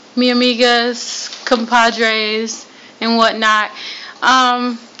mi amigas, compadres, and whatnot.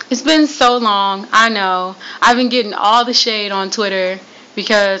 It's been so long. I know. I've been getting all the shade on Twitter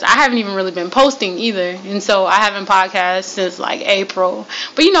because I haven't even really been posting either. And so I haven't podcasted since like April.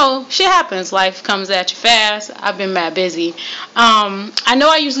 But you know, shit happens. Life comes at you fast. I've been mad busy. I know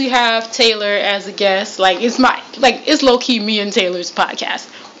I usually have Taylor as a guest. It's low key me and Taylor's podcast.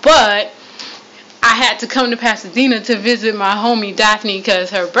 But I had to come to Pasadena to visit my homie Daphne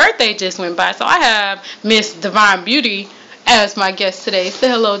because her birthday just went by. So I have Miss Divine Beauty as my guest today. Say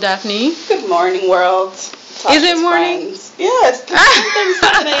hello, Daphne. Good morning, world. Is it morning? Friends. Yes,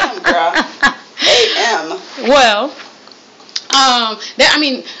 10:37 a.m., girl. A.m. Well,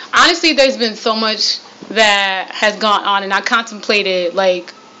 honestly, there's been so much that has gone on, and I contemplated,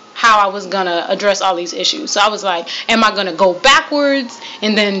 like, how I was going to address all these issues. So I was like, am I going to go backwards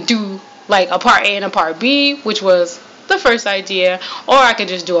and then do, like, a part A and a part B, which was the first idea, or I could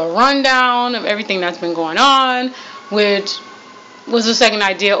just do a rundown of everything that's been going on, which was the second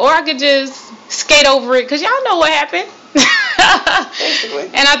idea, or I could just skate over it, because y'all know what happened. Basically.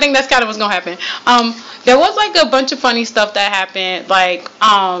 And I think that's kind of what's going to happen. There was, like, a bunch of funny stuff that happened. Like,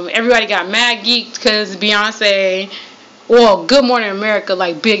 everybody got mad geeked because Beyonce, Good Morning America,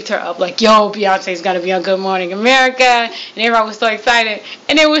 like, bigged her up. Like, yo, Beyonce's going to be on Good Morning America. And everybody was so excited.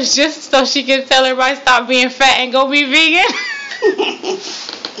 And it was just so she could tell everybody stop being fat and go be vegan.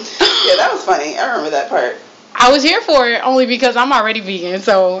 Yeah, that was funny. I remember that part. I was here for it only because I'm already vegan.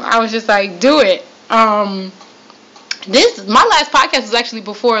 So I was just like, do it. My last podcast was actually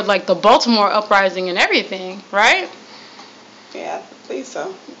before, like, the Baltimore uprising and everything, right? Yeah, I believe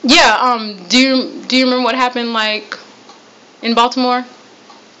so. Yeah, do you remember what happened, like, in Baltimore?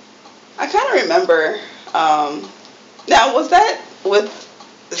 I kind of remember. Now, was that with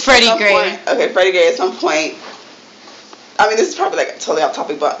Freddie Gray? Okay, Freddie Gray at some point. I mean, this is probably, like, totally off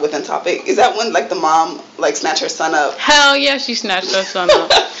topic, but within topic. Is that when, like, the mom, like, snatched her son up? Hell yeah, she snatched her son up.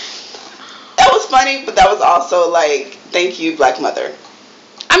 That was funny, but that was also, like, thank you, black mother.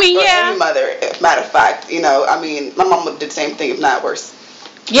 I mean, or yeah. Any mother, matter of fact, you know, I mean, my mom did the same thing, if not worse.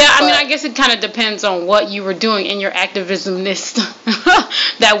 Yeah, I mean, I guess it kind of depends on what you were doing in your activismness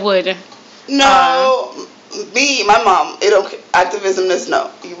that would. No, my mom, activismness,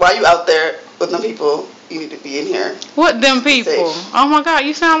 no. While you out there with them people, you need to be in here. What them people? Safe. Oh my God,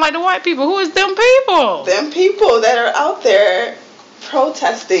 you sound like the white people. Who is them people? Them people that are out there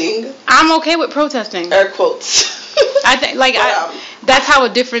protesting. I'm okay with protesting. Air quotes. I think, like, that's how a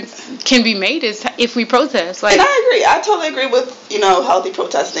difference can be made, is if we protest. Like, and I agree. I totally agree with, healthy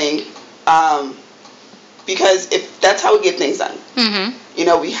protesting. Because if that's how we get things done. Mm-hmm.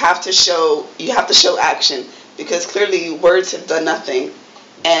 You have to show action, because clearly words have done nothing.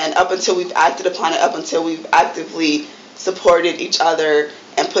 And up until we've acted upon it, up until we've actively supported each other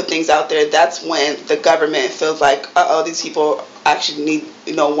and put things out there, that's when the government feels like, these people actually need,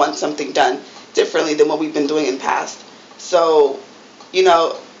 want something done differently than what we've been doing in the past. So,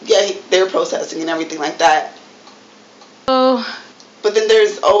 they're protesting and everything like that. Oh. But then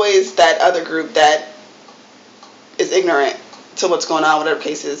there's always that other group that is ignorant to what's going on, whatever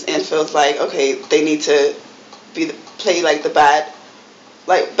cases, and feels like, okay, they need to play like the bad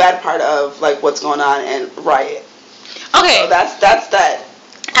part of, like, what's going on and riot. Okay. So that's that.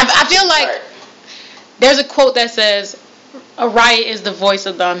 I feel like there's a quote that says, a riot is the voice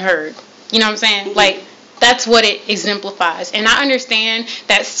of the unheard. You know what I'm saying? Mm-hmm. Like, that's what it exemplifies. And I understand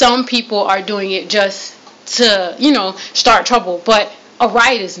that some people are doing it just to, start trouble. But a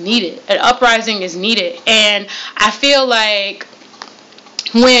riot is needed. An uprising is needed. And I feel like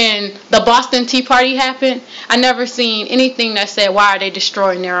when the Boston Tea Party happened, I never seen anything that said, why are they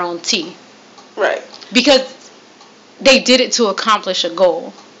destroying their own tea? Right. Because they did it to accomplish a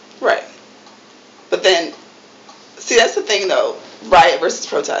goal. Right. But then, see, that's the thing, though. Riot versus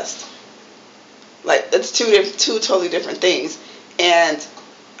protest. Like, that's two totally different things. And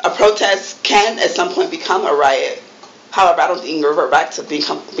a protest can, at some point, become a riot. However, I don't think you can revert back to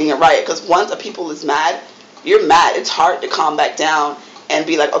being a riot. Because once a people is mad, you're mad. It's hard to calm back down and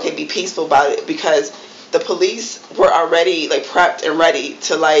be like, okay, be peaceful about it. Because the police were already, like, prepped and ready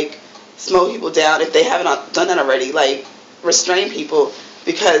to, like, smoke people down if they haven't done that already. Like, restrain people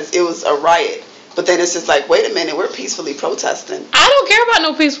because it was a riot. But then it's just like, wait a minute, we're peacefully protesting. I don't care about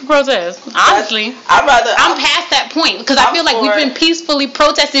no peaceful protest, honestly. I'm past that point, because I feel like we've been peacefully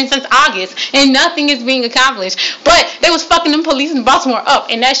protesting since August, and nothing is being accomplished. But they was fucking them police in Baltimore up,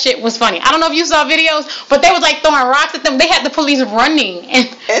 and that shit was funny. I don't know if you saw videos, but they was like throwing rocks at them. They had the police running, and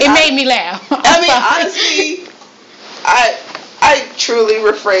it made me laugh. I mean, honestly, I truly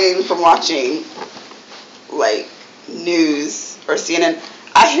refrain from watching, like, news or CNN.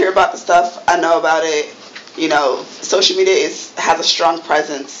 I hear about the stuff. I know about it. You know, social media has a strong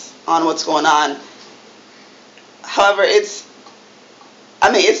presence on what's going on. However, it's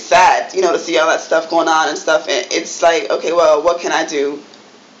sad, you know, to see all that stuff going on and stuff. And it's like, okay, well, what can I do?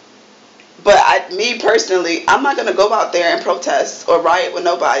 But me personally, I'm not going to go out there and protest or riot with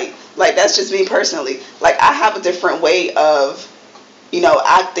nobody. Like, that's just me personally. Like, I have a different way of, you know,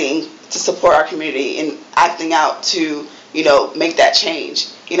 acting to support our community and acting out to, you know, make that change.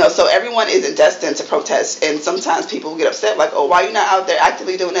 You know, so everyone isn't destined to protest. And sometimes people get upset, like, oh, why are you not out there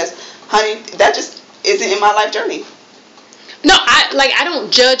actively doing this? Honey, that just isn't in my life journey. No, I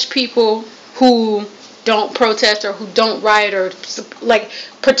don't judge people who don't protest or who don't riot or like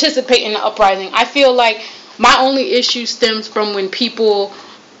participate in the uprising. I feel like my only issue stems from when people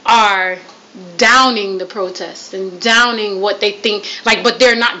are downing the protests and downing what they think, like, but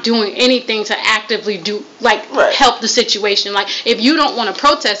they're not doing anything to actively do, like, help the situation. Like, if you don't want to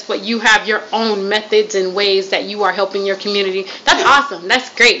protest, but you have your own methods and ways that you are helping your community, that's awesome. That's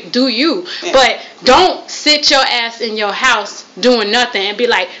great. Do you. Yeah. But don't sit your ass in your house doing nothing and be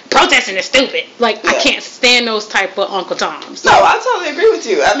like, protesting is stupid. Like, I can't stand those type of Uncle Toms. No, I totally agree with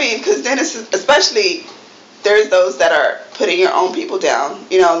you. I mean, because then it's especially, there's those that are putting your own people down.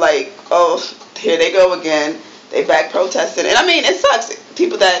 You know, like, oh, here they go again. They back protesting. And I mean, it sucks.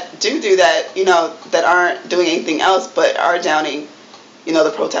 People that do that, you know, that aren't doing anything else but are downing, you know, the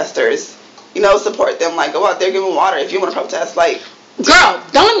protesters. You know, support them. Like, go out there, give them water. If you want to protest, like, girl,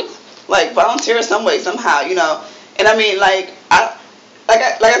 don't, like, volunteer some way, somehow, you know. And I mean, like I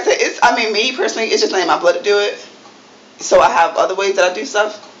said, it's, I mean, me personally, it's just not in my blood to do it. So I have other ways that I do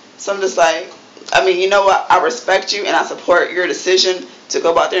stuff. So I'm just like, I mean, you know what? I respect you and I support your decision to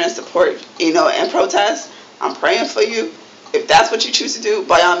go out there and support, you know, and protest. I'm praying for you. If that's what you choose to do,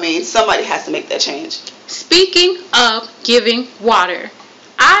 by all means, somebody has to make that change. Speaking of giving water,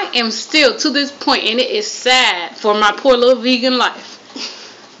 I am still, to this point, and it is sad for my poor little vegan life,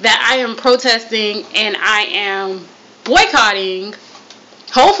 that I am protesting and I am boycotting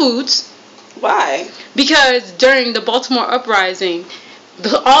Whole Foods. Why? Because during the Baltimore uprising,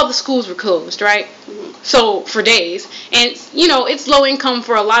 all the schools were closed, right? Mm-hmm. So for days, and you know, it's low income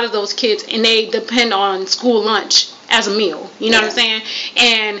for a lot of those kids, and they depend on school lunch as a meal. You know what I'm saying?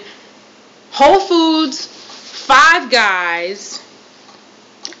 And Whole Foods, Five Guys,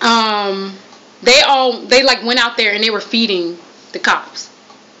 they like went out there and they were feeding the cops.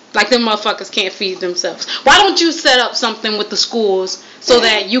 Like, them motherfuckers can't feed themselves. Why don't you set up something with the schools so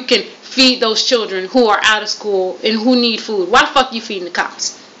that you can feed those children who are out of school and who need food? Why the fuck you feeding the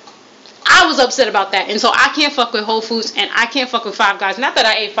cops? I was upset about that. And so I can't fuck with Whole Foods and I can't fuck with Five Guys. Not that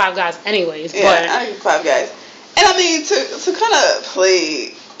I ate Five Guys anyways. Yeah, but I ate Five Guys. And I mean, to kind of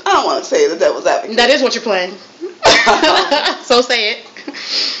play, I don't want to say the devil's advocate. That is what you're playing. So say it.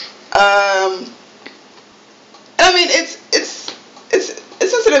 And I mean, it's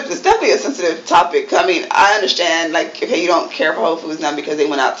sensitive. It's definitely a sensitive topic. I mean, I understand, like, okay, you don't care for Whole Foods now because they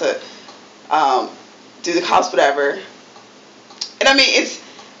went out to do the cops, whatever. And I mean,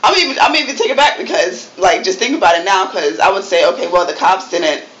 I'm even take it back because, like, just think about it now, because I would say, okay, well, the cops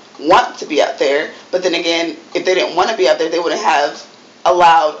didn't want to be out there, but then again, if they didn't want to be out there, they wouldn't have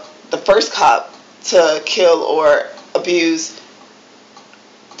allowed the first cop to kill or abuse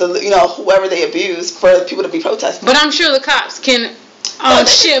whoever they abused for people to be protesting. But I'm sure the cops can on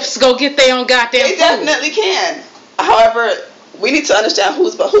shifts go get their own goddamn food. They definitely can. However, we need to understand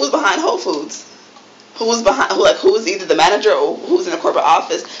who's behind Whole Foods. Who's either the manager or who's in the corporate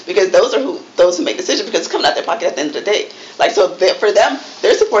office, because those who make decisions, because it's coming out their pocket at the end of the day. Like, so for them,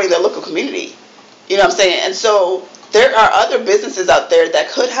 they're supporting their local community. You know what I'm saying? And so there are other businesses out there that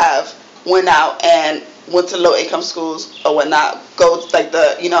could have went out and went to low income schools or whatnot, go like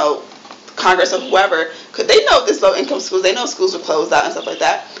the, you know, Congress or whoever, could they know this low income schools, they know schools were closed out and stuff like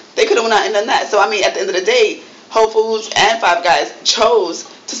that. They could have went out and done that. So I mean, at the end of the day, Whole Foods and Five Guys chose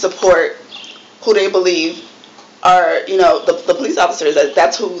to support who they believe are, you know, the police officers.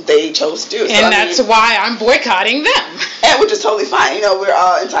 That's who they chose to do. So, and that's why I'm boycotting them. And which is totally fine. You know, we're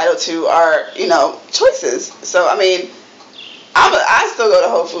all entitled to our, you know, choices. So I mean, I still go to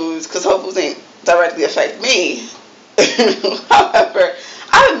Whole Foods because Whole Foods ain't directly affect me. However,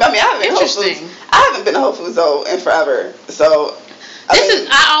 I haven't been to Whole Foods. I haven't been to Whole Foods though in forever. So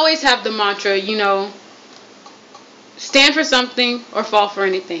I always have the mantra, you know, stand for something or fall for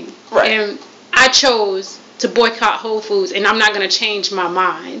anything. Right. And I chose to boycott Whole Foods, and I'm not going to change my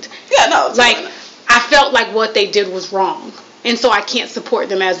mind. Yeah, no. Like, I felt like what they did was wrong. And so I can't support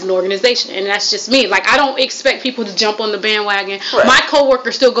them as an organization. And that's just me. Like, I don't expect people to jump on the bandwagon. Right. My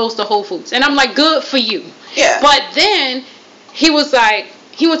coworker still goes to Whole Foods. And I'm like, good for you. Yeah. But then he was like,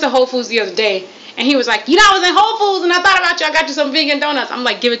 he went to Whole Foods the other day, and he was like, you know, I was in Whole Foods, and I thought about you. I got you some vegan donuts. I'm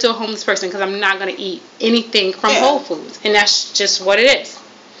like, give it to a homeless person, because I'm not going to eat anything from Whole Foods. And that's just what it is.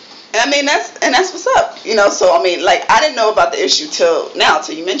 And I mean, that's what's up. You know, so, I mean, like, I didn't know about the issue till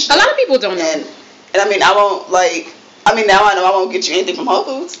you mentioned it. A lot of people don't know. And I mean, I won't, like... I mean, now I know I won't get you anything from Whole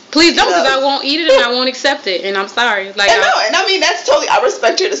Foods. Please don't, because I won't eat it and I won't accept it, and I'm sorry. Like, and I mean, that's totally, I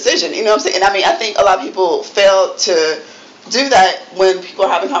respect your decision, you know what I'm saying? And I mean, I think a lot of people fail to do that when people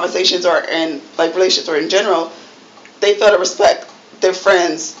are having conversations or in, like, relationships or in general. They fail to respect their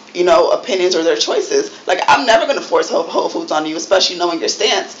friends, you know, opinions or their choices. Like, I'm never going to force Whole Foods on you, especially knowing your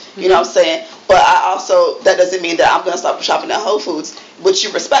stance, you know what I'm saying? But I also, that doesn't mean that I'm going to stop shopping at Whole Foods, which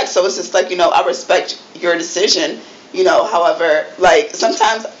you respect. So it's just like, you know, I respect your decision. You know, however, like,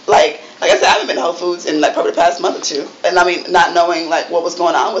 sometimes, like I said, I haven't been to Whole Foods in, like, probably the past month or two. And, I mean, not knowing, like, what was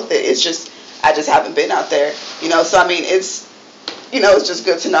going on with it. It's just, I just haven't been out there, you know. So, I mean, it's, you know, it's just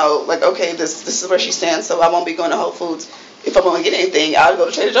good to know, like, okay, this is where she stands, so I won't be going to Whole Foods. If I'm going to get anything, I'll go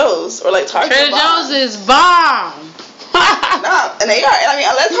to Trader Joe's or, like, Target. Trader Joe's is bomb. Nah, and they are. I mean,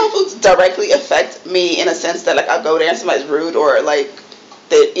 unless Whole Foods directly affect me in a sense that, like, I go there and somebody's rude or, like,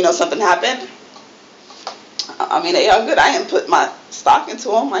 that, you know, something happened. I mean, they are good. I ain't put my stock into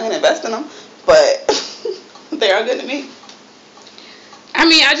them. I ain't invest in them. But they are good to me. I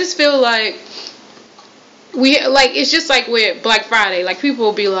mean, I just feel like it's just like with Black Friday. Like, people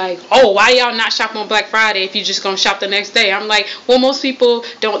will be like, oh, why y'all not shop on Black Friday if you just gonna shop the next day? I'm like, well, most people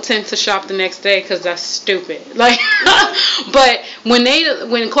don't tend to shop the next day because that's stupid. Like, but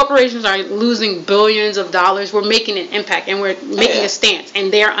when corporations are losing billions of dollars, we're making an impact and we're making a stance,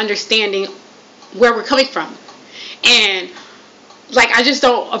 and they're understanding where we're coming from. And, like, I just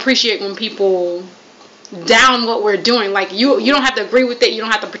don't appreciate when people down what we're doing. Like, you don't have to agree with it, you don't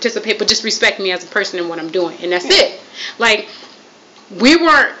have to participate, but just respect me as a person and what I'm doing, and that's it. Like, we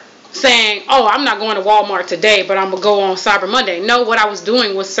weren't saying, oh, I'm not going to Walmart today, but I'm going to go on Cyber Monday. No, what I was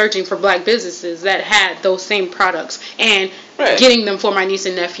doing was searching for black businesses that had those same products and getting them for my niece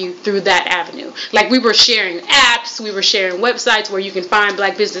and nephew through that avenue. Like, we were sharing apps, we were sharing websites where you can find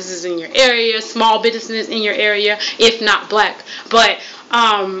black businesses in your area, small businesses in your area, if not black. But,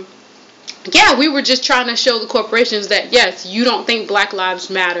 yeah, we were just trying to show the corporations that, yes, you don't think black lives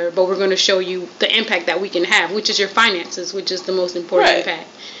matter, but we're going to show you the impact that we can have, which is your finances, which is the most important impact.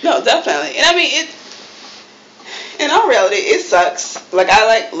 No, definitely. And I mean, in all reality, it sucks. Like, I,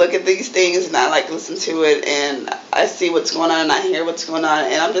 like, look at these things and I, like, listen to it and I see what's going on and I hear what's going on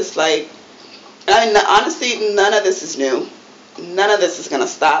and I'm just like, I mean, honestly, none of this is new. None of this is going to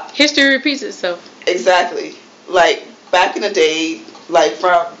stop. History repeats itself. Exactly. Like, back in the day, like,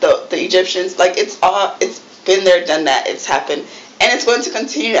 from the Egyptians, like, it's been there, done that, it's happened, and it's going to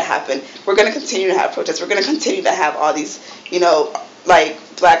continue to happen. We're going to continue to have protests. We're going to continue to have all these, you know, like,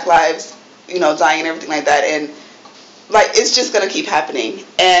 black lives, you know, dying and everything like that, and, like, it's just going to keep happening.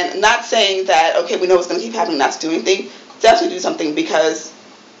 And not saying that, okay, we know it's going to keep happening, not to do anything. Definitely do something, because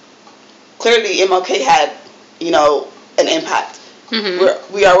clearly MLK had, you know, an impact.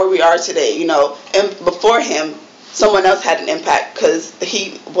 Mm-hmm. We are where we are today, you know, and before him, someone else had an impact because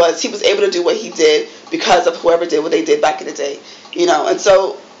he was able to do what he did because of whoever did what they did back in the day, you know. And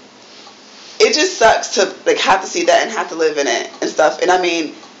so it just sucks to, like, have to see that and have to live in it and stuff. And I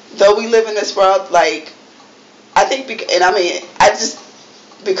mean, though we live in this world, like, I think,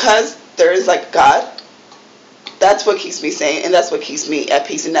 because there is, like, God, that's what keeps me sane, and that's what keeps me at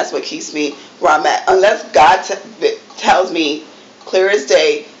peace, and that's what keeps me where I'm at. Unless God tells me clear as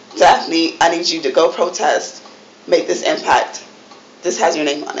day, Daphne, I need you to go protest, make this impact, this has your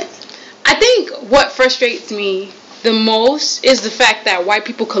name on it. I think what frustrates me the most is the fact that white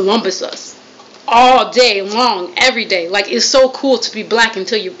people Columbus us all day long, every day. Like, it's so cool to be black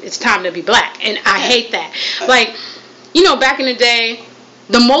until it's time to be black, and I hate that. Like, you know, back in the day,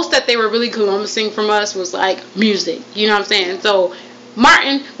 the most that they were really Columbusing from us was, like, music, you know what I'm saying? So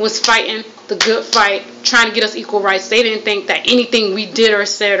Martin was fighting the good fight, trying to get us equal rights. They didn't think that anything we did or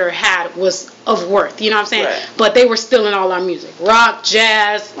said or had was of worth, you know what I'm saying? Right. But they were stealing all our music. Rock,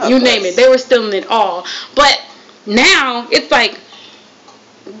 jazz, you name it. They were stealing it all. But now, it's like,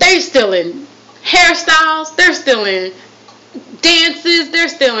 they're stealing hairstyles, they're stealing dances, they're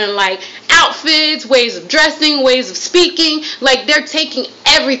stealing, like, outfits, ways of dressing, ways of speaking. Like, they're taking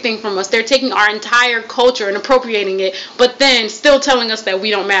everything from us. They're taking our entire culture and appropriating it, but then still telling us that we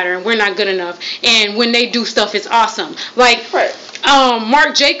don't matter and we're not good enough, and when they do stuff, it's awesome. Like,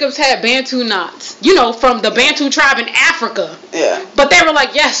 Marc Jacobs had Bantu knots, you know, from the Bantu tribe in Africa. Yeah. But they were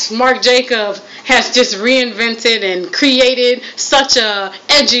like, yes, Marc Jacobs has just reinvented and created such a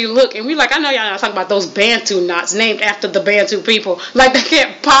edgy look. And we like, I know y'all not talking about those Bantu knots named after the Bantu people. Like, that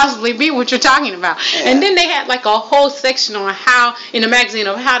can't possibly be what you're talking about. Yeah. And then they had like a whole section on how, in the magazine,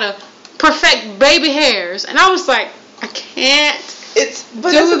 of how to perfect baby hairs. And I was like, I can't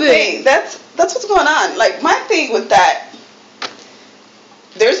but that's the thing. That's what's going on. Like, my thing with that,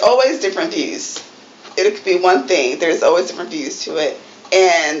 there's always different views. It could be one thing. There's always different views to it.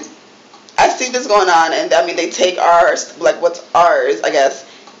 And I see this going on, and I mean, they take ours, like what's ours, I guess.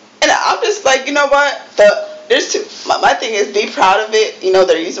 And I'm just like, you know what? There's two. My thing is, be proud of it. You know,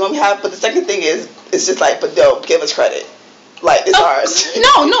 they're using what we have. But the second thing is, it's just like, but don't give us credit. Like, it's ours.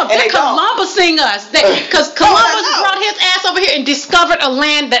 No, that Columbus sing us. Because Columbus brought his ass over here and discovered a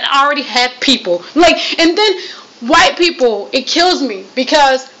land that already had people. Like, and then white people, it kills me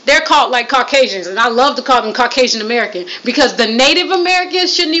because they're called like Caucasians, and I love to call them Caucasian American, because the Native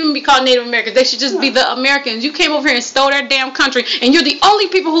Americans shouldn't even be called Native Americans. They should just be the Americans. You came over here and stole their damn country, and you're the only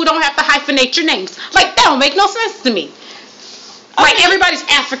people who don't have to hyphenate your names. Like, that don't make no sense to me. Like, everybody's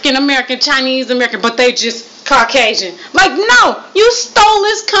African American, Chinese American, but they just Caucasian. Like, no, you stole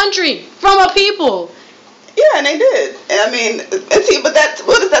this country from a people. Yeah, and they did. And I mean, and see, but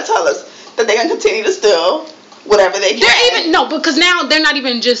what does that tell us? That they're gonna continue to steal whatever they can. Because now they're not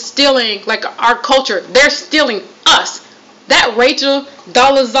even just stealing like our culture. They're stealing us. That Rachel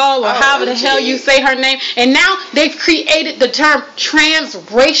Dolezal, or however the hell you say her name, and now they've created the term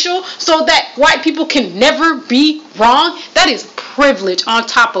transracial so that white people can never be wrong. That is privilege on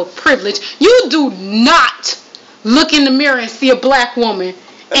top of privilege. You do not look in the mirror and see a black woman,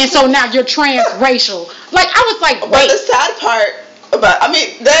 and so now you're transracial. Like, I was like, wait. But the sad part about, I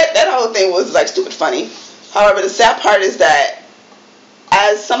mean, that whole thing was like stupid funny. However, the sad part is that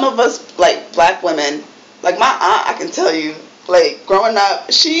as some of us, like black women, like my aunt, I can tell you, like growing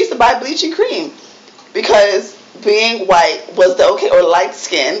up, she used to buy bleaching cream because being white was the okay, or light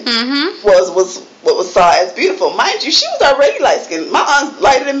skin was what was saw as beautiful. Mind you, she was already light skinned. My aunt's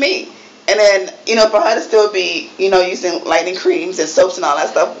lighter than me. And then, you know, for her to still be, you know, using lightening creams and soaps and all that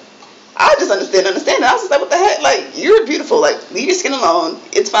stuff, I just didn't understand it. I was just like, what the heck? Like, you're beautiful. Like, leave your skin alone.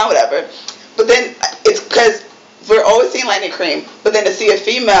 It's fine, whatever. But then it's because we're always seeing lightening cream, but then to see a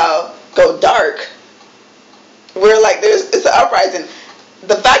female go dark, we're like, it's an uprising.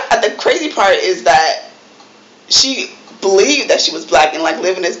 The crazy part is that she believed that she was black and like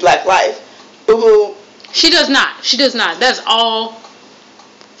living this black life. Boo-hoo. She does not. That's all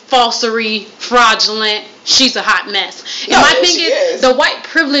falsery, fraudulent. She's a hot mess. And my thing is, the white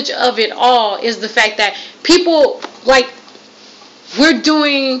privilege of it all is the fact that people, like, we're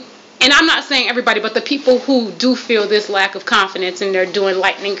doing, and I'm not saying everybody, but the people who do feel this lack of confidence and they're doing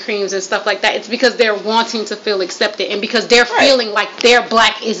lightening creams and stuff like that, it's because they're wanting to feel accepted and because they're feeling like their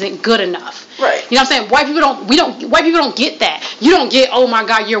black isn't good enough. Right. You know what I'm saying? White people don't get that. You don't get, oh my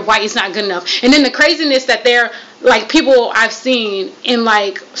God, you're white, it's not good enough. And then the craziness that they're, like, people I've seen in,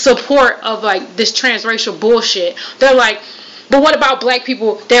 like, support of, like, this transracial bullshit, they're like, but what about black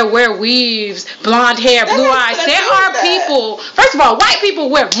people that wear weaves, blonde hair, blue eyes? There are people, first of all, white people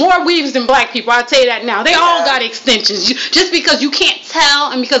wear more weaves than black people. I'll tell you that now. They all got extensions. Just because you can't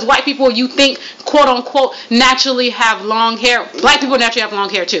tell, and because white people, you think, quote unquote, naturally have long hair. Black people naturally have long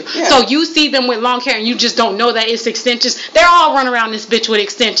hair too. Yeah. So you see them with long hair and you just don't know that it's extensions. They're all running around this bitch with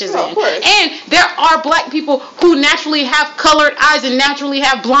extensions in. Of course. And there are black people who naturally have colored eyes and naturally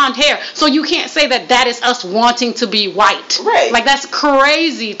have blonde hair. So you can't say that that is us wanting to be white. Right. Like, that's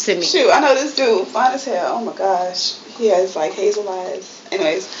crazy to me. Shoot, I know this dude, fine as hell. Oh my gosh. He has like hazel eyes.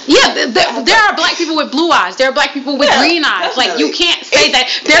 Anyways. Yeah, there are black people with blue eyes. There are black people with green eyes. Definitely. Like, you can't say that.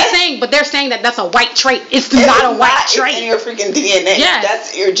 They're saying that that's a white trait. It's not a white trait. It's in your freaking DNA. Yes.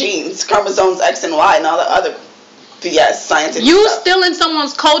 That's your genes, chromosomes X and Y and all the other BS scientific you stuff. Still in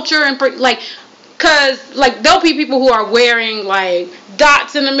someone's culture and like, because, like, there'll be people who are wearing, like,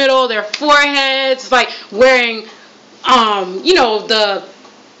 dots in the middle of their foreheads, like, wearing, you know, the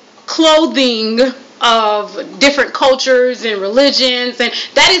clothing of different cultures and religions, and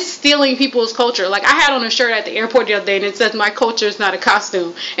that is stealing people's culture. Like, I had on a shirt at the airport the other day and it says, my culture is not a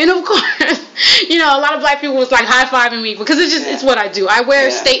costume. And of course, you know, a lot of black people was like high-fiving me because it's just, it's what I do. I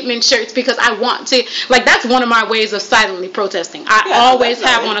wear statement shirts because I want to, like, that's one of my ways of silently protesting. I always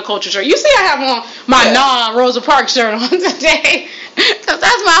have on a culture shirt. You see I have on my Rosa Parks shirt on today because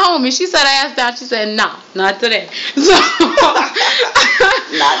that's my homie. She said, I asked out, she said, nah, not today. So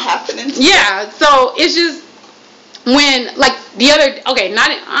not happening today. Yeah, so it's just, when, like, the other, okay,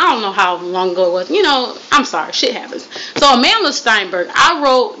 I don't know how long ago it was. You know, I'm sorry, shit happens. So Amanda Steinberg, I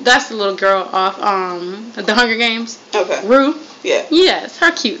wrote, that's the little girl off the Hunger Games. Okay. Rue. Yeah. Yes,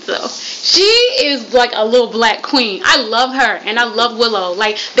 her cute though. She is like a little black queen. I love her, and I love Willow.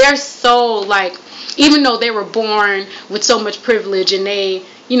 Like, they're so, like, even though they were born with so much privilege and they,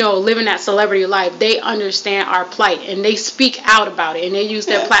 you know, living that celebrity life, they understand our plight and they speak out about it, and they use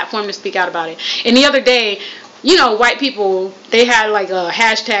their platform to speak out about it. And the other day, you know, white people, they had like a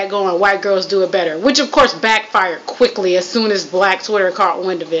hashtag going, white girls do it better, which of course backfired quickly as soon as black Twitter caught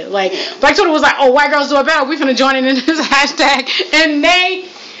wind of it. Like, black Twitter was like, oh, white girls do it better, we're gonna join in this hashtag, and they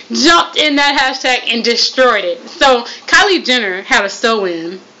jumped in that hashtag and destroyed it. So Kylie Jenner had a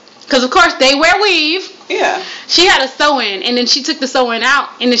sew-in, because of course they wear weave. Yeah. She had a sew-in, and then she took the sew-in out,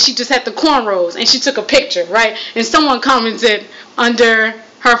 and then she just had the cornrows, and she took a picture, right? And someone commented under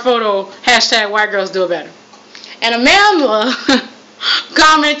her photo, hashtag white girls do it better. And Amanda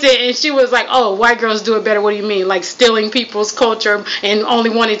commented, and she was like, oh, white girls do it better, what do you mean? Like, stealing people's culture and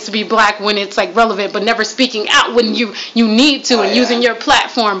only wanting to be black when it's, like, relevant, but never speaking out when you need to, and using your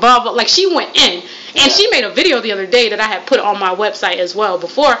platform, blah, blah. Like, she went in. And she made a video the other day that I had put on my website as well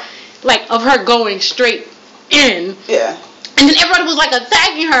before, like, of her going straight in. Yeah. And then everybody was, like,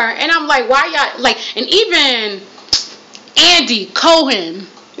 attacking her. And I'm like, why y'all, like, and even Andy Cohen.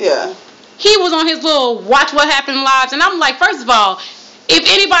 Yeah. He was on his little Watch What Happened lives, and I'm like, first of all, if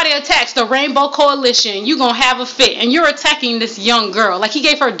anybody attacks the Rainbow Coalition, you're going to have a fit, and you're attacking this young girl. Like, he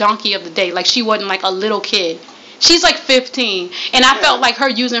gave her donkey of the day, like she wasn't like a little kid. She's like 15, and I felt like her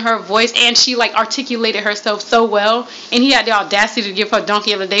using her voice, and she like articulated herself so well, and he had the audacity to give her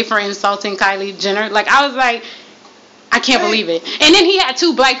donkey of the day for insulting Kylie Jenner. Like, I was like, I can't believe it. And then he had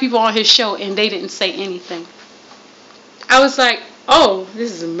 2 black people on his show, and they didn't say anything. I was like, oh,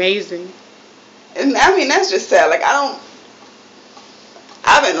 this is amazing. And I mean, that's just sad. Like, I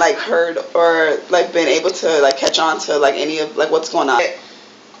haven't like heard or like been able to like catch on to like any of like what's going on.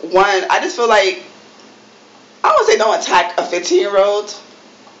 One, I just feel like, I won't say don't attack a 15-year-old.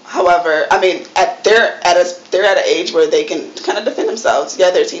 However, I mean, they're at an age where they can kind of defend themselves.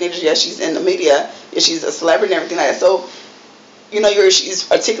 Yeah, they're teenagers. Yeah, she's in the media. Yeah, she's a celebrity and everything like that. So, you know, she's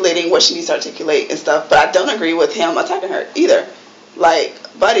articulating what she needs to articulate and stuff. But I don't agree with him attacking her either. Like,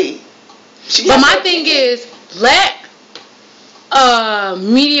 buddy. But my thing is, let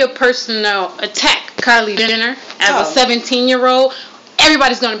media personnel attack Kylie Jenner as a 17-year-old.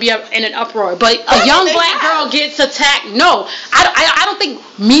 Everybody's going to be in an uproar. But a young black girl gets attacked. No, I don't think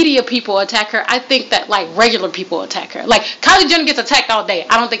media people attack her. I think that, like, regular people attack her. Like, Kylie Jenner gets attacked all day.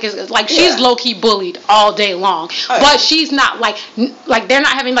 I don't think it's, like, she's low-key bullied all day long. But she's not, like, they're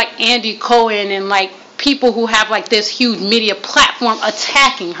not having, like, Andy Cohen and, like, people who have, like, this huge media platform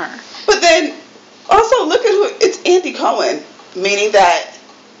attacking her. But then, also, look at who, it's Andy Cohen, meaning that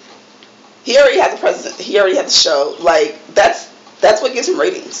he already has the president, he already has the show. Like, that's what gives him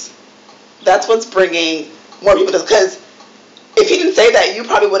ratings. That's what's bringing more people to, because if he didn't say that, you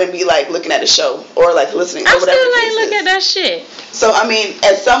probably wouldn't be, like, looking at the show or, like, listening or whatever. I still ain't look at that shit. So, I mean,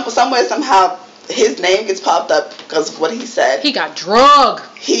 at some way, somehow, his name gets popped up because of what he said. He got drugged.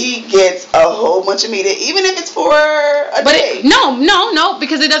 He gets a whole bunch of media, even if it's for a day. No,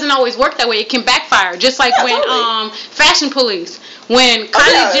 because it doesn't always work that way. It can backfire. Just like when totally. Fashion Police, when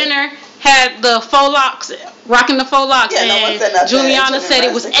Kylie Jenner had the faux locks, rocking the faux locks, and Juliana said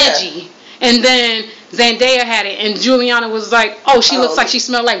it was edgy. And then Zendaya had it, and Juliana was like, oh, she looks like she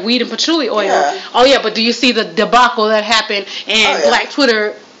smelled like weed and patchouli oil. Yeah. Oh, yeah, but do you see the debacle that happened? And Black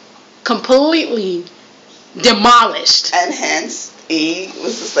Twitter completely demolished. And hence, he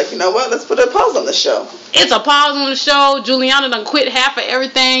was just like, you know what, let's put a pause on the show. It's a pause on the show. Juliana done quit half of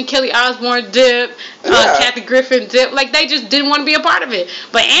everything. Kelly Osbourne dipped. Kathy Griffin dipped. Like, they just didn't want to be a part of it.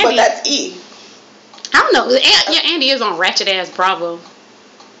 But Andy... But that's E. I don't know. Andy is on ratchet ass Bravo.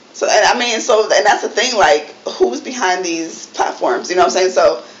 So, and I mean, and that's the thing, like, who's behind these platforms? You know what I'm saying?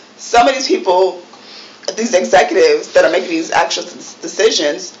 So, some of these people, these executives that are making these actual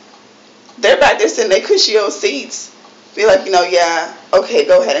decisions, they're back there sitting in their cushy old seats. Be like, you know, yeah, okay,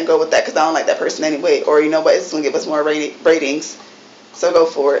 go ahead and go with that because I don't like that person anyway. Or, you know what, it's going to give us more ratings. So go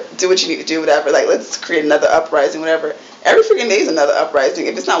for it. Do what you need to do, whatever. Like, let's create another uprising, whatever. Every freaking day is another uprising.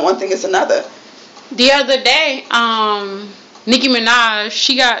 If it's not one thing, it's another. The other day, Nicki Minaj,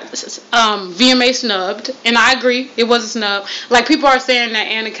 she got VMA snubbed, and I agree, it was a snub. Like, people are saying that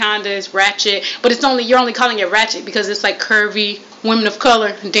Anaconda is ratchet, but you're only calling it ratchet because it's like curvy women of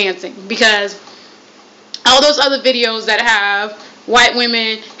color dancing. Because all those other videos that have white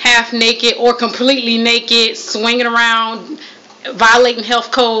women half naked or completely naked swinging around violating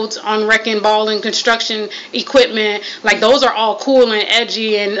health codes on wrecking ball and construction equipment. Like, those are all cool and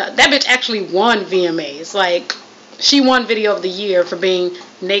edgy, and that bitch actually won VMAs. Like, she won Video of the Year for being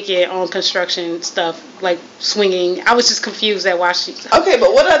naked on construction stuff, like swinging. I was just confused at why she... Okay,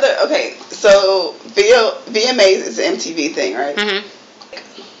 but what other... Okay, so VMAs is an MTV thing, right? Mm-hmm.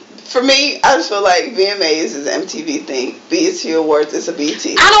 For me, I just feel like VMAs is an MTV thing. BET Awards is a BET.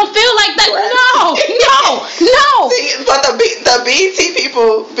 I don't feel like that. No. See, but the BET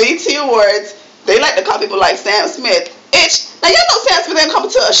people, BET Awards, they like to call people like Sam Smith. Now, y'all know Sam Smith ain't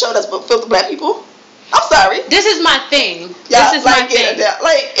coming to a show that's filled with black people. I'm sorry. This is my thing. Yeah, this is my thing.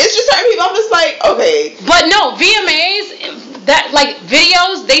 Like, it's just certain people. I'm just like, okay. But no, VMAs, that like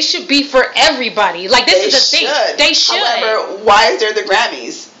videos, they should be for everybody. Like, this is the thing. They should. However, why is there the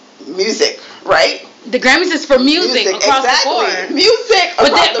Grammys? Music, right? The Grammys is for music across the board. Music but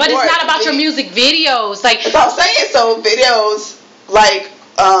it's not about your music videos. Like, that's what I'm saying. So videos, like,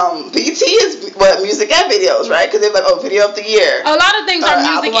 BET is music and videos, right? Because they're like, Video of the Year. A lot of things are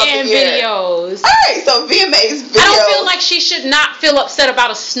music and videos. Alright, so VMAs, videos. I don't feel like she should not feel upset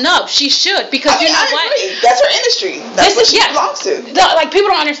about a snub. She should, because you know what? I agree. That's her industry. That's what she belongs to. Like, people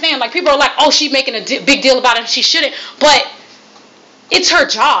don't understand. Like, people are like, oh, she's making a big deal about it. She shouldn't. But it's her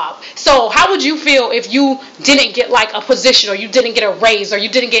job. So how would you feel if you didn't get like a position, or you didn't get a raise, or you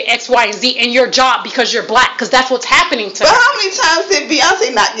didn't get X, Y, and Z in your job because you're black? Because that's what's happening to her. But how many times did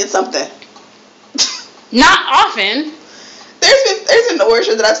Beyonce not get something? Not often. There's been award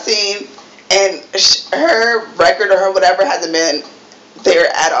shows that I've seen, and her record or her whatever hasn't been there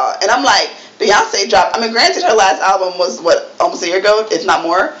at all. And I'm like, Beyonce dropped. I mean, granted, her last album was almost a year ago, if not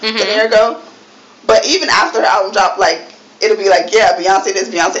more than a year ago. But even after her album dropped, like, it'll be like, yeah, Beyonce this,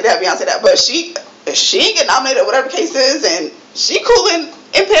 Beyonce that, Beyonce that. But she ain't get nominated, whatever the case is, and she cooling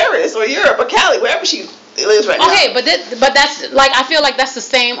in Paris or Europe or Cali, wherever she lives right now. Okay, but that's like, I feel like that's the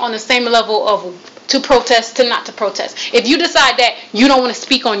same on the same level of to protest to not to protest. If you decide that you don't want to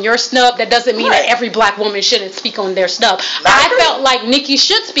speak on your snub, that doesn't mean that every black woman shouldn't speak on their snub. I felt like Nicki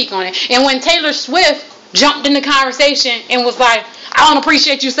should speak on it. And when Taylor Swift jumped in the conversation and was like, I don't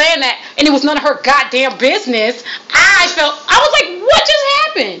appreciate you saying that, and it was none of her goddamn business, I was like, what just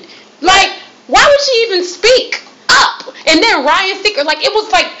happened? Like, why would she even speak up? And then Ryan Seacrest, like, it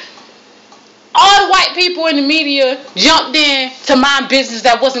was like all the white people in the media jumped in to mind business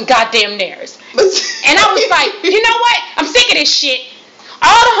that wasn't goddamn theirs. And I was like, you know what? I'm sick of this shit.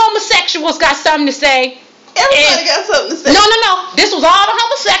 All the homosexuals got something to say. Everybody got something to say. No. This was all the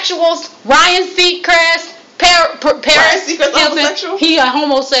homosexuals. Ryan Seacrest, Paris Hilton. Homosexual? He a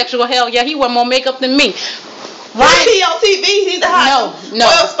homosexual. Hell yeah, he wore more makeup than me. Ryan, he on TV? He need to hide no.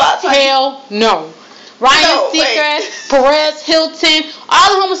 Oil spots, honey. Hell no. Ryan Seacrest, Perez Hilton,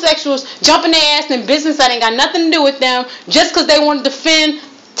 all the homosexuals jumping their ass in business that ain't got nothing to do with them just because they want to defend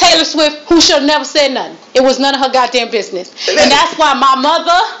Taylor Swift, who should have never said nothing. It was none of her goddamn business. And that's why my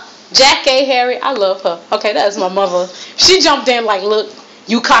mother, Jack A. Harry, I love her. Okay, that is my mother. She jumped in like, look,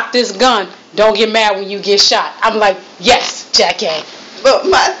 you cock this gun. Don't get mad when you get shot. I'm like, yes, Jack A. But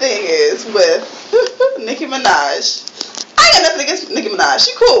my thing is with Nicki Minaj, I ain't got nothing against Nicki Minaj.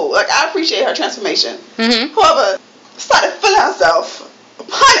 She cool. Like, I appreciate her transformation. Mm-hmm. However, started feeling herself,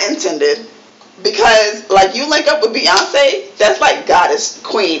 pun intended, because, like, you link up with Beyonce, that's like goddess,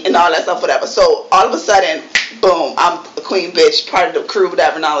 queen, and all that stuff, whatever. So, all of a sudden, boom, I'm a queen bitch, part of the crew,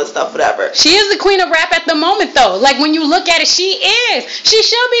 whatever, and all this stuff, whatever. She is the queen of rap at the moment, though. Like, when you look at it, she is. She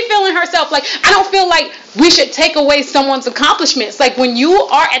should be feeling herself. Like, I don't feel like we should take away someone's accomplishments. Like, when you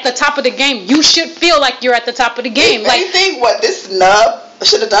are at the top of the game, you should feel like you're at the top of the game. If anything, what this snub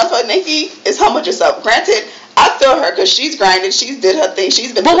should have done for Nicki is humble yourself. Granted, I feel her because she's grinded, she's did her thing,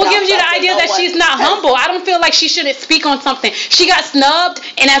 she's been. But what gives you the idea that she's not humble? I don't feel like she shouldn't speak on something. She got snubbed,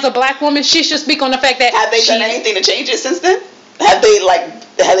 and as a black woman, she should speak on the fact that. Have they done anything to change it since then? Have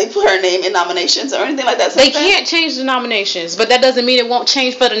they put her name in nominations or anything like that? They can't change the nominations, but that doesn't mean it won't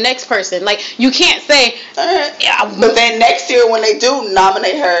change for the next person. Like, you can't say. All right. Yeah, but then next year when they do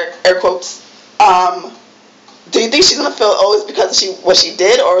nominate her, air quotes, do you think she's gonna feel it's because of what she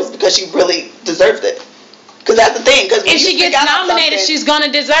did, or is it because she really deserved it? Because that's the thing. Because if she gets nominated, she's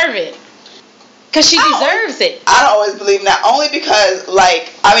gonna deserve it. Because she deserves it. I don't always believe that, only because,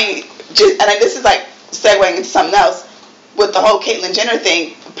 like, I mean, this is like segueing into something else with the whole Caitlyn Jenner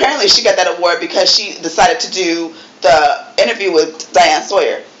thing. Apparently, she got that award because she decided to do the interview with Diane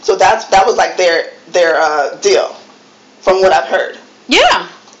Sawyer. So that was like their deal, from what I've heard. Yeah.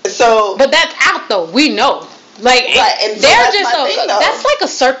 So, but that's out though. We know. Like, right, and so they're just that's like a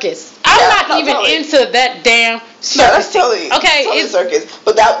circus. I'm not even into that damn circus. No, that's totally okay. Totally circus.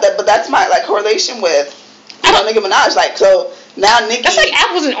 But that's my like correlation with Nicki Minaj. Like, so Now Nicki... That's like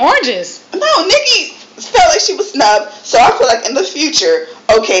apples and oranges. No, Nicki felt like she was snubbed. So I feel like in the future,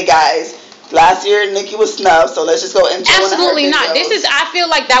 okay, guys, last year Nicki was snubbed, so let's just go enjoy one of her videos. Absolutely not. I feel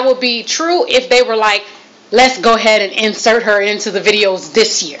like that would be true if they were like, let's go ahead and insert her into the videos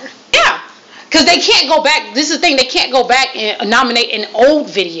this year. Yeah. Because they can't go back. This is the thing. They can't go back and nominate an old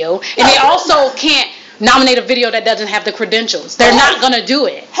video. And they also can't nominate a video that doesn't have the credentials. They're not going to do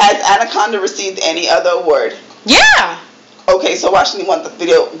it. Has Anaconda received any other award? Yeah. Okay, so why shouldn't you want the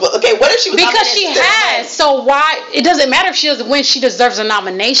video? Okay, what if she was because she has. So why? It doesn't matter if she doesn't win. She deserves a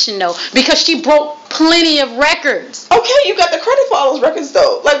nomination, though. Because she broke plenty of records. Okay, you got the credit for all those records,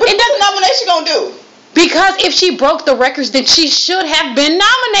 though. Like, what's the nomination going to do? Because if she broke the records, then she should have been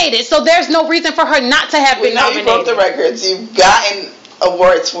nominated. So there's no reason for her not to have been nominated. You broke the records. You've gotten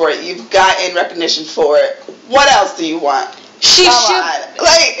awards for it. You've gotten recognition for it. What else do you want? She should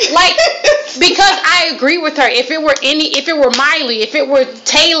like because I agree with her. If it were Miley, if it were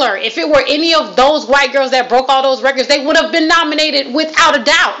Taylor, if it were any of those white girls that broke all those records, they would have been nominated without a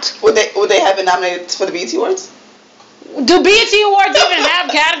doubt. Would they have been nominated for the BET Awards? Do BET Awards even have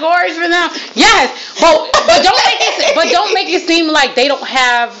categories for them? Yes, but don't make it seem like they don't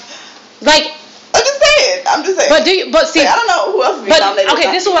have like. I'm just saying. But see, I don't know who else would be nominated.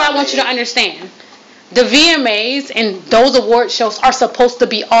 Okay, this is what I want you to understand. The VMAs and those award shows are supposed to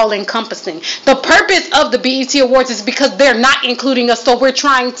be all-encompassing. The purpose of the BET Awards is because they're not including us, so we're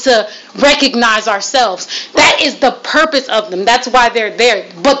trying to recognize ourselves. That is the purpose of them. That's why they're there.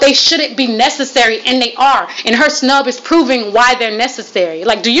 But they shouldn't be necessary, and they are. And her snub is proving why they're necessary.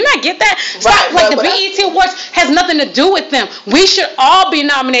 Like, do you not get that? Stop. Like, the BET Awards has nothing to do with them. We should all be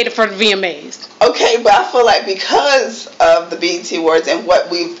nominated for the VMAs. Okay, but I feel like because of the BET Awards and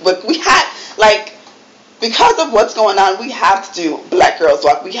what we had, like, because of what's going on, we have to do Black Girls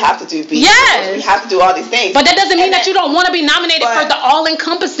Walk. We have to do BET Awards. We have to do all these things. But that doesn't mean that you don't want to be nominated for the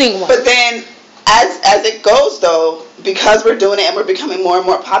all-encompassing one. But then, as it goes, though, because we're doing it and we're becoming more and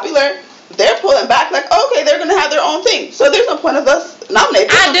more popular, they're pulling back like, okay, they're going to have their own thing. So there's no point of us nominating.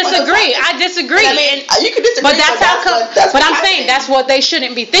 I disagree. I mean, you can disagree, but I'm saying that's what they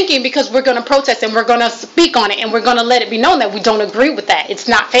shouldn't be thinking, because we're going to protest and we're going to speak on it and we're going to let it be known that we don't agree with that. It's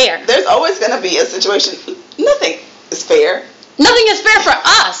not fair. There's always going to be a situation. Nothing is fair. Nothing is fair for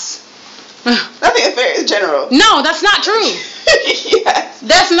us. Nothing is fair in general. No, that's not true. Yes.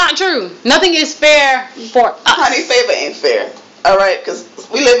 That's not true. Nothing is fair for us. Honey, favor ain't fair. All right, because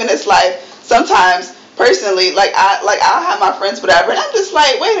we live in this life. Sometimes, personally, I'll have my friends, whatever, and I'm just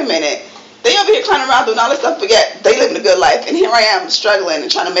like, wait a minute. They over here climbing around doing all this stuff, forget they living a good life, and here I am struggling and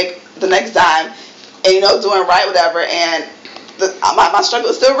trying to make the next dime, and doing right, whatever, and my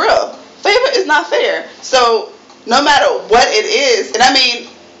struggle is still real. Favor is not fair. So no matter what it is, and I mean,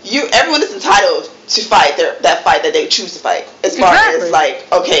 everyone is entitled to fight that fight that they choose to fight. As far as like,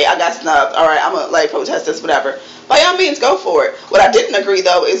 okay, I got snubbed. All right, I'm gonna like protest this, whatever. By all means, go for it. What I didn't agree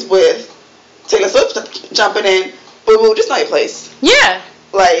though is with Taylor Swift jumping in. Boo boo, just know your place. Yeah.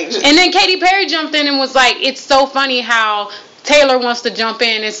 And then Katy Perry jumped in and was like, it's so funny how Taylor wants to jump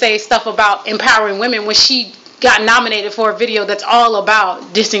in and say stuff about empowering women when she got nominated for a video that's all about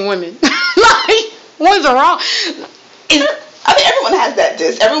dissing women. Like, what's wrong? I mean, everyone has that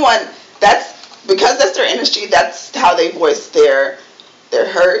diss. Everyone, because that's their industry, that's how they voice their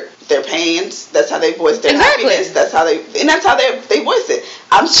hurt, their pains. That's how they voice their happiness. That's how they voice it.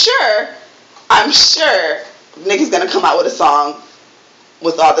 I'm sure Nicki's gonna come out with a song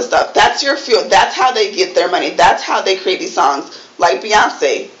with all this stuff. That's your fuel. That's how they get their money. That's how they create these songs. Like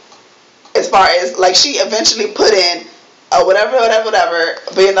Beyonce, as far as like she eventually put in whatever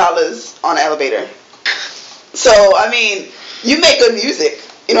 $1 billion on an elevator. So I mean, you make good music.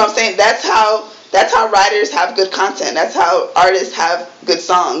 You know what I'm saying? That's how writers have good content. That's how artists have good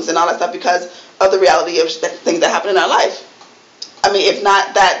songs and all that stuff, because of the reality of things that happen in our life. I mean, if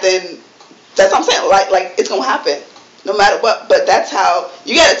not that, then that's what I'm saying. Like it's gonna happen, no matter what. But that's how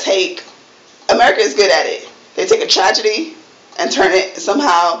you gotta take. America is good at it. They take a tragedy and turn it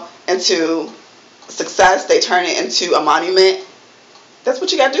somehow into success. They turn it into a monument. That's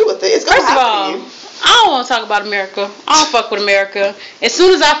what you gotta do with it. It's gonna happen to you. I don't want to talk about America. I don't fuck with America. As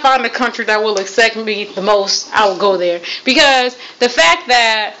soon as I find a country that will accept me the most, I will go there. Because the fact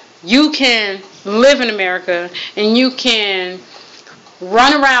that you can live in America and you can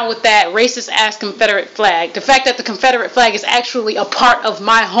run around with that racist ass Confederate flag, the fact that the Confederate flag is actually a part of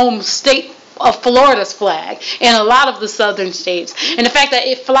my home state of Florida's flag and a lot of the southern states, and the fact that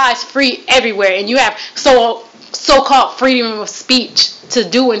it flies free everywhere, and you have so-called freedom of speech to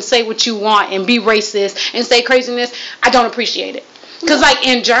do and say what you want and be racist and say craziness, I don't appreciate it. Because like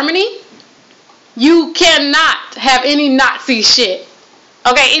in Germany, You cannot have any Nazi shit.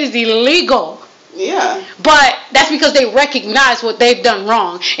 Okay, it is illegal. Yeah. But that's because they recognize what they've done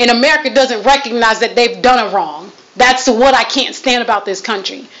wrong. And America doesn't recognize that they've done it wrong. That's what I can't stand about this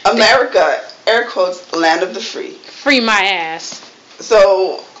country. America, air quotes, land of the free. Free my ass.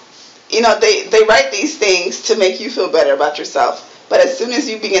 So, you know, they write these things to make you feel better about yourself. But as soon as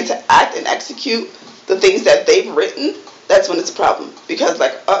you begin to act and execute the things that they've written, that's when it's a problem. Because,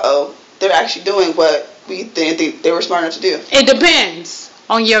 like, they're actually doing what we didn't think they were smart enough to do. It depends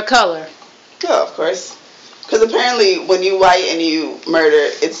on your color. Yeah, of course. Because apparently when you white and you murder,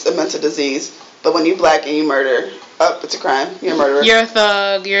 it's a mental disease. But when you black and you murder, it's a crime. You're a murderer. You're a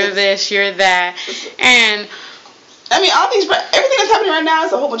thug. You're this. You're that. And I mean, everything that's happening right now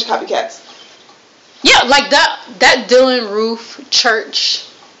is a whole bunch of copycats. Yeah, like that Dylan Roof church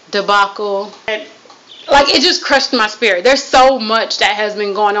debacle. Like, it just crushed my spirit. There's so much that has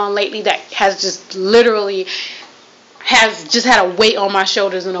been going on lately that has just literally has just had a weight on my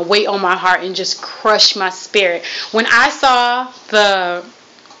shoulders and a weight on my heart and just crushed my spirit. When I saw the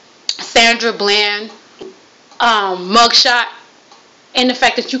Sandra Bland mugshot, and the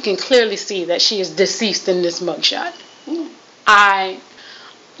fact that you can clearly see that she is deceased in this mugshot, I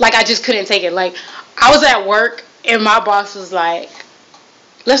just couldn't take it. Like, I was at work and my boss was like,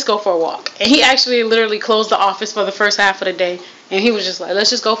 let's go for a walk. And he actually literally closed the office for the first half of the day. And he was just like, let's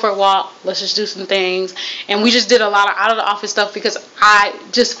just go for a walk. Let's just do some things. And we just did a lot of out of the office stuff because I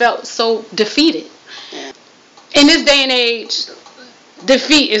just felt so defeated. In this day and age,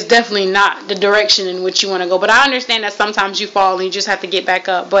 defeat is definitely not the direction in which you want to go. But I understand that sometimes you fall and you just have to get back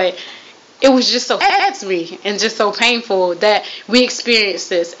up. But it was just so sad to me and just so painful that we experience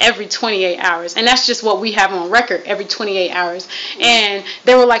this every 28 hours. And that's just what we have on record, every 28 hours. And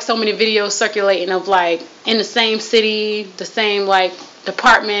there were like so many videos circulating of like in the same city, the same like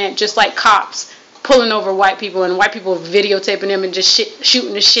department, just like cops pulling over white people and white people videotaping them and just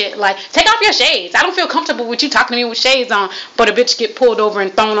shooting the shit. Like, take off your shades. I don't feel comfortable with you talking to me with shades on. But a bitch get pulled over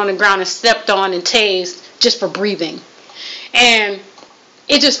and thrown on the ground and stepped on and tased just for breathing. And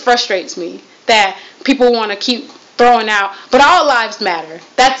it just frustrates me that people want to keep throwing out, but all lives matter.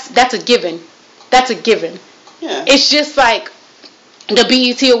 That's a given. That's a given. Yeah. It's just like the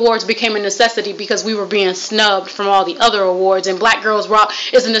BET Awards became a necessity because we were being snubbed from all the other awards, and Black Girls Rock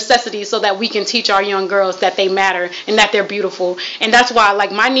is a necessity so that we can teach our young girls that they matter and that they're beautiful. And that's why,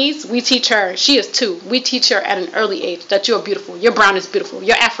 like, my niece, we teach her, she is 2, we teach her at an early age that you're beautiful, your brown is beautiful,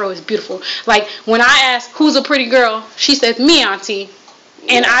 your afro is beautiful. Like, when I ask who's a pretty girl, she says, me, auntie.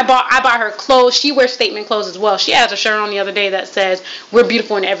 And I bought her clothes. She wears statement clothes as well. She has a shirt on the other day that says, we're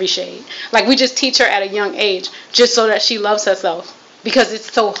beautiful in every shade. Like, we just teach her at a young age just so that she loves herself. Because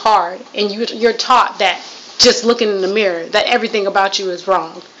it's so hard. And you're taught that just looking in the mirror, that everything about you is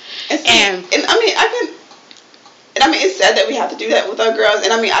wrong. And it's sad that we have to do that with our girls.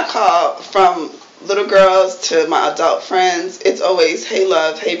 And I mean, I call from little girls to my adult friends. It's always, hey,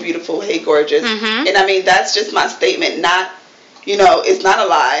 love, hey, beautiful, hey, gorgeous. Mm-hmm. And I mean, that's just my statement. Not, you know, it's not a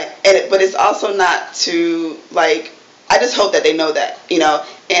lie. But it's also not to, like, I just hope that they know that, you know.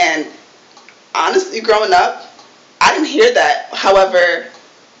 And honestly, growing up, I didn't hear that. However,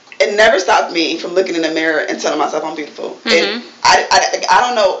 it never stopped me from looking in the mirror and telling myself I'm beautiful. Mm-hmm. And I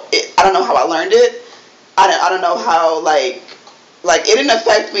don't know. I don't know how I learned it. I don't know how, like it didn't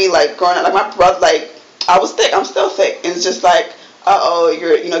affect me, like, growing up. Like, my brother, like, I was thick. I'm still thick. And it's just like,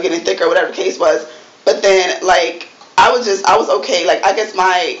 you're, you know, getting thicker, whatever the case was. But then, like, I was okay. Like, I guess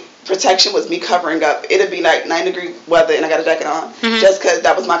my protection was me covering up. It'd be like 90-degree weather and I got a jacket on. Mm-hmm. Just because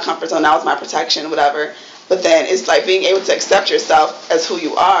that was my comfort zone. That was my protection, whatever. But then it's like being able to accept yourself as who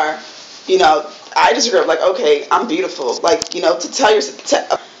you are. You know, I just grew up like, okay, I'm beautiful. Like, you know,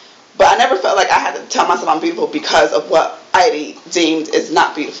 but I never felt like I had to tell myself I'm beautiful because of what I deemed is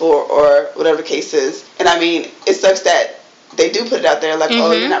not beautiful or whatever the case is. And I mean, it sucks that they do put it out there like, mm-hmm.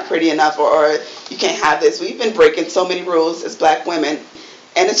 oh, you're not pretty enough or you can't have this. We've been breaking so many rules as black women.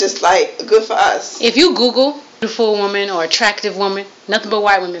 And it's just like, good for us. If you Google beautiful woman or attractive woman, nothing but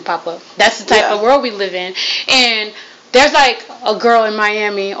white women pop up. That's the type of world we live in. And there's like a girl in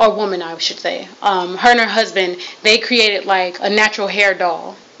Miami, or woman I should say, her and her husband, they created like a natural hair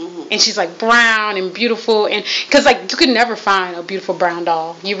doll. Mm-hmm. And she's like brown and beautiful, and because like you could never find a beautiful brown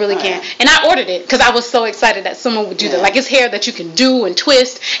doll, you really can't. And I ordered it because I was so excited that someone would do that. Like, it's hair that you can do and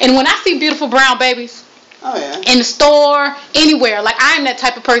twist. And when I see beautiful brown babies, in the store, anywhere. Like, I am that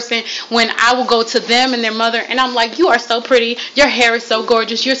type of person when I will go to them and their mother, and I'm like, you are so pretty. Your hair is so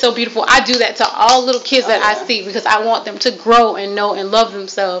gorgeous. You're so beautiful. I do that to all little kids that I see because I want them to grow and know and love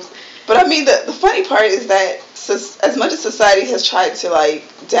themselves. But, I mean, the funny part is that as much as society has tried to, like,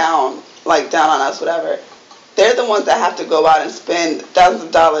 down like down on us, whatever, they're the ones that have to go out and spend thousands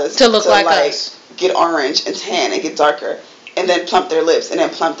of dollars to look like us, get orange and tan and get darker, and then plump their lips, and then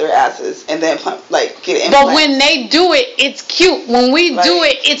plump their asses, and then plump, like, get implants. But when they do it, it's cute. When we do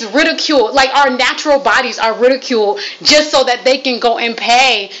it, it's ridiculed. Like, our natural bodies are ridiculed just so that they can go and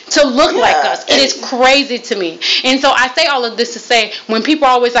pay to look like us. It is crazy to me. And so I say all of this to say, when people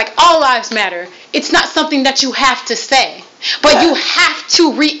are always like, all lives matter, it's not something that you have to say. But you have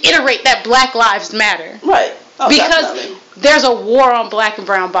to reiterate that Black lives matter. Right. Oh, because definitely. There's a war on Black and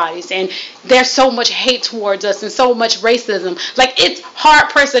brown bodies, and there's so much hate towards us and so much racism. Like, it's hard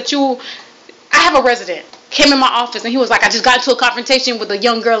pressed that I have a resident came in my office and he was like, I just got into a confrontation with a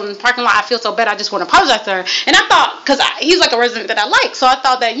young girl in the parking lot. I feel so bad. I just want to apologize to her. And I thought, because he's like a resident that I like, so I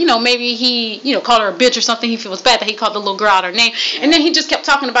thought that, maybe he, called her a bitch or something. He feels bad that he called the little girl out her name. And then he just kept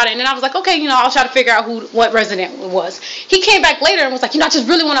talking about it. And then I was like, okay, I'll try to figure out what resident it was. He came back later and was like, I just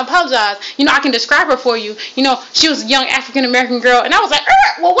really want to apologize. I can describe her for you. She was a young African-American girl. And I was like,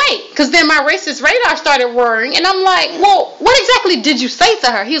 well, wait. Because then my racist radar started whirring. And I'm like, well, what exactly did you say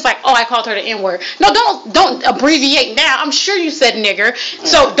to her? He was like, oh, I called her the N-word. No, don't abbreviate now. I'm sure you said nigger.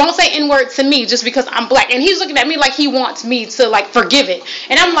 So don't say N-word to me just because I'm Black. And he's looking at me like he wants me to, like, forgive it.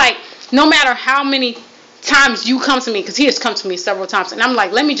 And I'm like, no matter how many times you come to me, because he has come to me several times, and I'm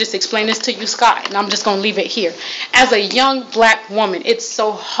like, let me just explain this to you, Scott, and I'm just going to leave it here. As a young Black woman, it's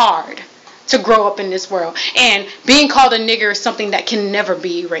so hard to grow up in this world, and being called a nigger is something that can never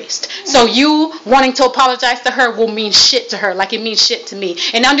be erased. So you wanting to apologize to her will mean shit to her, like it means shit to me.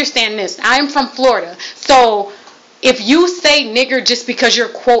 And understand this, I am from Florida, so if you say nigger just because you're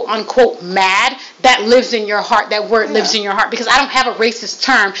quote unquote mad, that lives in your heart. That word lives in your heart, because I don't have a racist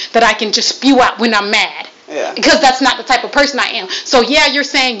term that I can just spew out when I'm mad. Yeah. Because that's not the type of person I am. So yeah, you're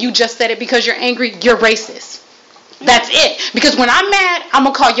saying you just said it because you're angry, you're racist. That's it. Because when I'm mad, I'm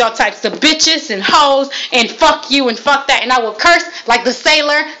going to call y'all types of bitches and hoes and fuck you and fuck that. And I will curse like the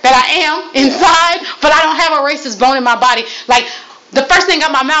sailor that I am inside, but I don't have a racist bone in my body. Like, the first thing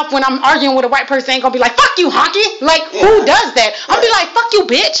out my mouth when I'm arguing with a white person ain't gonna be like, fuck you, honky. Like, who does that? I'll be like, fuck you,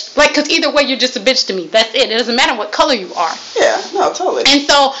 bitch. Like, because either way, you're just a bitch to me. That's it. It doesn't matter what color you are. Yeah, no, totally. And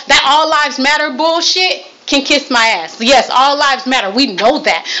so, that all lives matter bullshit can kiss my ass. Yes, all lives matter. We know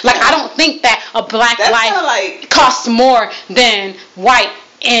that. Like, I don't think that a Black life costs more than white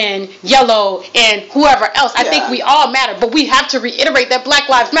and yellow and whoever else. I think we all matter. But we have to reiterate that Black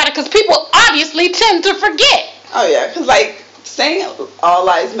lives matter, because people obviously tend to forget. Oh, yeah, because, like, saying all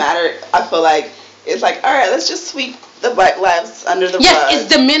lives matter, I feel like it's like, all right, let's just sweep the Black lives under the rug. Yes,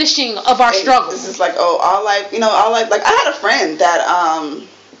 it's diminishing of our struggle. It's just like, oh, all life, all life. Like, I had a friend that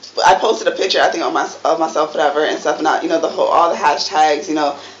I posted a picture, I think, of myself, whatever, and stuff, and all the hashtags,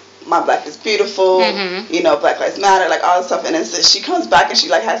 my Black is beautiful, Black lives matter, like all this stuff, and then she comes back and she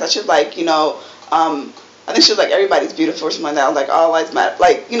like has that, she's like, I think she was like, everybody's beautiful or something like that. I was like, all lives matter,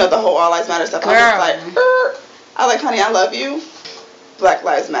 like, the whole all lives matter stuff. Girl. I was like, I was like, honey, I love you. Black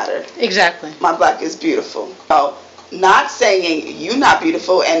lives matter. Exactly. My Black is beautiful. So, not saying you not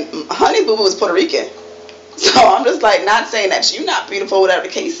beautiful, and Honey Boo Boo is Puerto Rican. So I'm just like, not saying that you not beautiful, whatever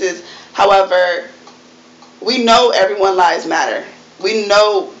the case is. However, we know everyone lives matter. We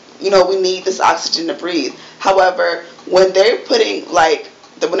know, we need this oxygen to breathe. However, when they're putting,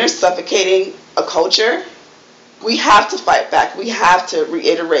 when they're suffocating a culture, we have to fight back. We have to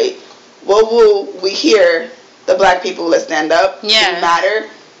reiterate, what will we hear? The Black people, let's stand up. Yeah. We matter.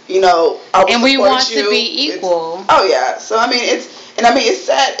 And we want to be equal. So it's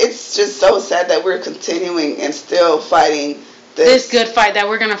sad. It's just so sad that we're continuing and still fighting this good fight that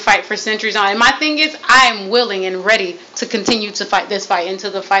we're gonna fight for centuries on. And my thing is, I am willing and ready to continue to fight this fight until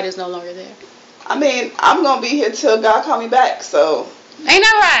the fight is no longer there. I'm gonna be here till God call me back. So. Ain't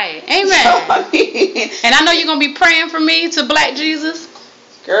that right? Amen. And I know you're gonna be praying for me to Black Jesus.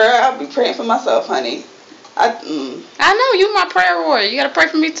 Girl, I'll be praying for myself, honey. I know you my prayer warrior. You gotta pray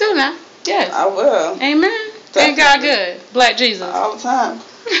for me too now. Yes. I will. Amen. Thank God good. Black Jesus. All the time.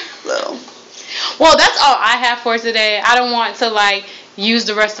 So. Well, that's all I have for today. I don't want to use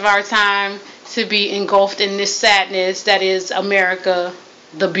the rest of our time to be engulfed in this sadness that is America,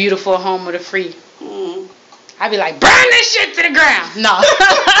 the beautiful home of the free. I'd be like, burn this shit to the ground. No.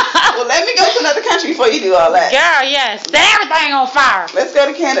 Well, let me go to another country before you do all that. Girl, yes. Set everything on fire. Let's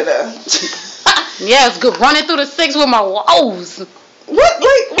go to Canada. Yes, good. Running through the 6 with my woes. What?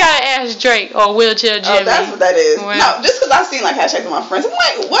 Like, You gotta ask Drake or Wheelchair Jimmy. oh, that's what that is. Well, No, just because I've seen like hashtags with my friends, I'm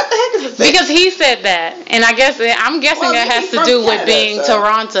like, what the heck is this? because he said that, and I'm guessing Well, that has he's to from do with Canada, being so.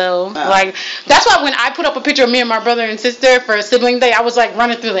 Toronto. Oh. Like that's why when I put up a picture of me and my brother and sister for sibling day, I was like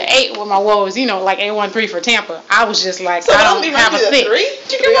running through the 8 with my woes, you know, like 813 for Tampa. I was just like, So I don't don't be have a running thing. to the 3?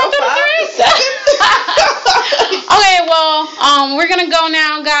 You can run through the 3. 2? Okay, well, we're gonna go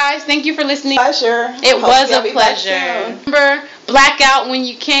now, guys. Thank you for listening. Pleasure. It was I'll a be back pleasure. soon. Remember, black out when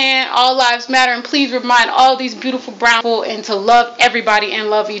you can. All lives matter, and please remind all these beautiful brown people and to love everybody and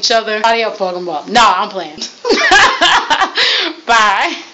love each other. Fuck them up. No, I'm playing. Bye.